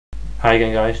Hi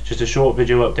again guys, just a short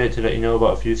video update to let you know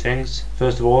about a few things.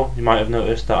 First of all, you might have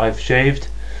noticed that I've shaved.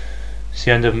 It's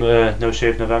the end of No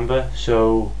Shave November,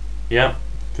 so yeah,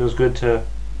 feels good to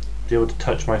be able to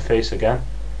touch my face again.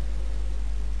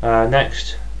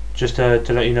 Next, just to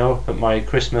let you know that my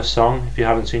Christmas song, if you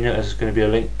haven't seen it, there's going to be a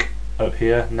link up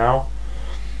here now.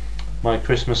 My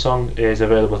Christmas song is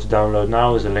available to download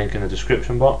now. There's a link in the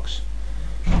description box.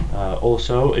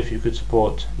 Also, if you could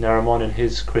support Neramon in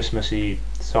his Christmassy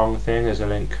song thing, there's a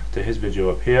link to his video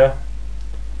up here.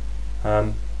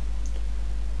 And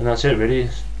that's it really.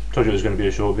 Told you it was going to be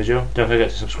a short video. Don't forget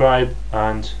to subscribe,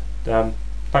 and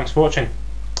thanks for watching.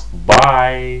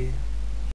 Bye.